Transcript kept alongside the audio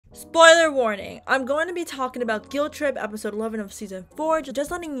Spoiler warning, I'm going to be talking about Guilt Trip episode 11 of season 4, just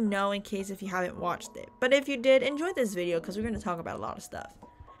letting you know in case if you haven't watched it. But if you did, enjoy this video because we're going to talk about a lot of stuff.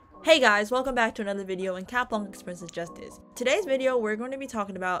 Hey guys, welcome back to another video in Blanc Experiences Justice. Today's video, we're going to be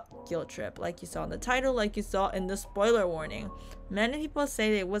talking about Guilt Trip, like you saw in the title, like you saw in the spoiler warning. Many people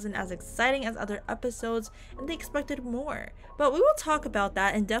say that it wasn't as exciting as other episodes and they expected more. But we will talk about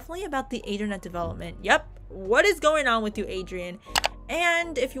that and definitely about the Adrian development. Yep, what is going on with you, Adrian?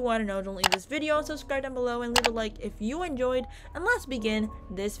 And if you want to know, don't leave this video and subscribe down below and leave a like if you enjoyed. And let's begin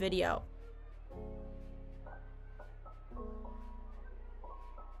this video.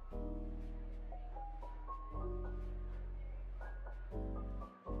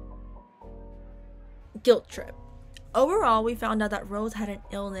 Guilt Trip. Overall, we found out that Rose had an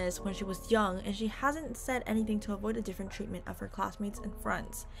illness when she was young and she hasn't said anything to avoid a different treatment of her classmates and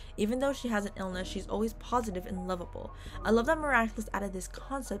friends. Even though she has an illness, she's always positive and lovable. I love that Miraculous added this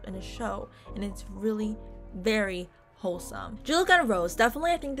concept in a show and it's really very wholesome. Julica and Rose,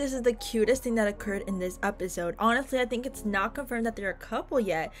 definitely I think this is the cutest thing that occurred in this episode. Honestly, I think it's not confirmed that they're a couple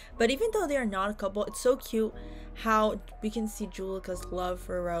yet, but even though they are not a couple, it's so cute how we can see Julica's love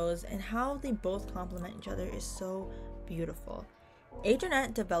for Rose and how they both complement each other is so beautiful.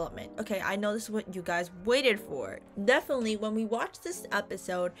 Adrian development. Okay, I know this is what you guys waited for. Definitely, when we watched this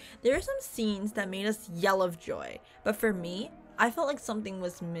episode, there are some scenes that made us yell of joy, but for me, I felt like something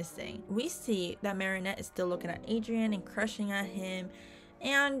was missing. We see that Marinette is still looking at Adrian and crushing at him,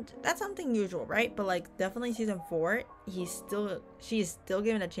 and that's something usual, right? But like definitely season 4, she is still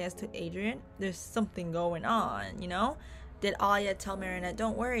giving a chance to Adrian. There's something going on, you know? Did Aya tell Marinette,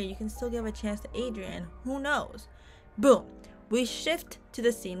 don't worry, you can still give a chance to Adrian? Who knows? Boom. We shift to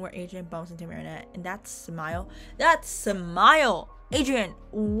the scene where Adrian bumps into Marinette, and that smile. Adrian,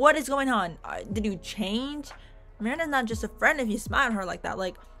 what is going on? Did you change? Marinette's not just a friend if you smile at her like that.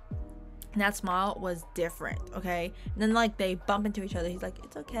 Like, that smile was different, okay? And then like they bump into each other. He's like,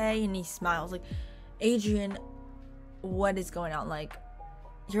 it's okay, and he smiles. Like, Adrian, what is going on? Like,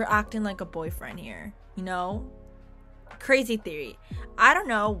 you're acting like a boyfriend here, you know? Crazy theory. I don't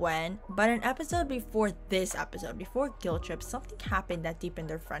know when, but an episode before this episode, before Guilt Trip, something happened that deepened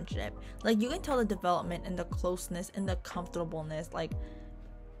their friendship. Like, you can tell the development and the closeness and the comfortableness. Like,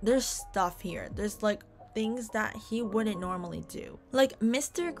 there's stuff here. There's like things that he wouldn't normally do. Like,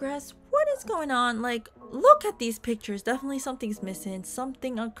 Mr. Gress, what is going on? Like, look at these pictures. Definitely something's missing.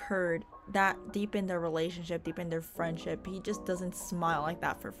 Something occurred that deepened their relationship, deepened their friendship. He just doesn't smile like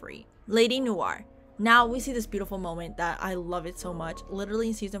that for free. Lady Noir. Now we see this beautiful moment that I love it so much. Literally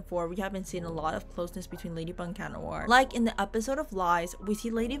in season 4, we have been seeing a lot of closeness between Ladybug and Cat Noir. Like in the episode of Lies, we see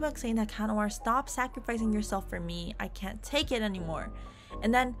Ladybug saying that Cat Noir, stop sacrificing yourself for me. I can't take it anymore.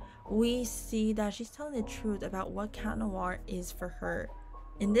 And then we see that she's telling the truth about what Cat Noir is for her.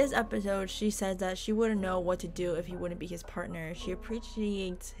 In this episode, she says that she wouldn't know what to do if he wouldn't be his partner. She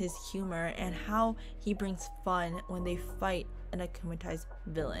appreciates his humor and how he brings fun when they fight an akumatized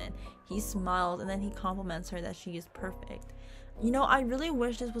villain. He smiles and then he compliments her that she is perfect. You know, I really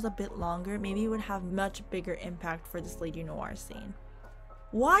wish this was a bit longer. Maybe it would have much bigger impact for this Lady Noir scene.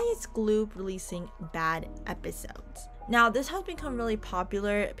 Why is Gloop releasing bad episodes? Now, this has become really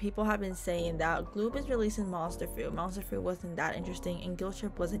popular. People have been saying that Gloop is releasing Monster Fruit. Monster Fruit wasn't that interesting and Guilt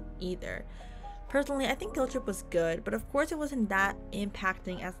Trip wasn't either. Personally, I think Guilt Trip was good, but of course it wasn't that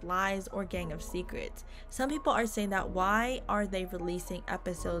impacting as Lies or Gang of Secrets. Some people are saying that why are they releasing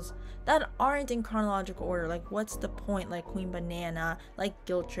episodes that aren't in chronological order? Like, what's the point? Like Queen Banana, like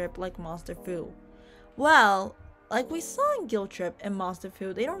Guilt Trip, like Monster Fruit. Well, like we saw in Guilt Trip and Monster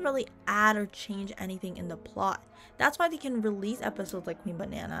Fruit, they don't really add or change anything in the plot. That's why they can release episodes like Queen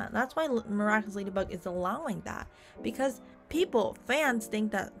Banana. That's why Miraculous Ladybug is allowing that. Because fans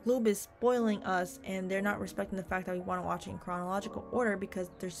think that Gloop is spoiling us and they're not respecting the fact that we want to watch it in chronological order because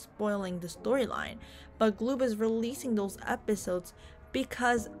they're spoiling the storyline. But Gloop is releasing those episodes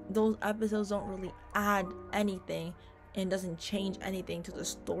because those episodes don't really add anything and doesn't change anything to the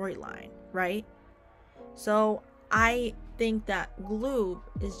storyline, right? So I think that Gloop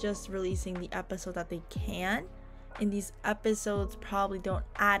is just releasing the episode that they can, and these episodes probably don't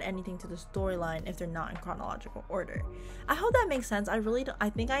add anything to the storyline if they're not in chronological order. I hope that makes sense. I really don't. I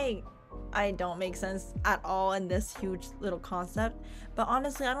think I don't make sense at all in this huge little concept, but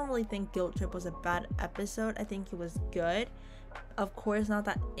honestly, I don't really think Guilt Trip was a bad episode. I think it was good. Of course, not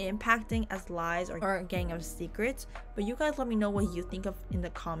that impacting as Lies or Gang of Secrets, but you guys let me know what you think of in the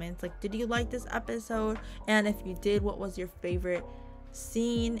comments. Like, did you like this episode? And if you did, what was your favorite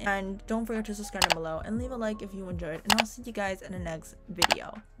scene? And don't forget to subscribe down below and leave a like if you enjoyed, and I'll see you guys in the next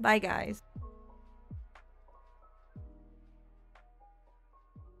video. Bye guys.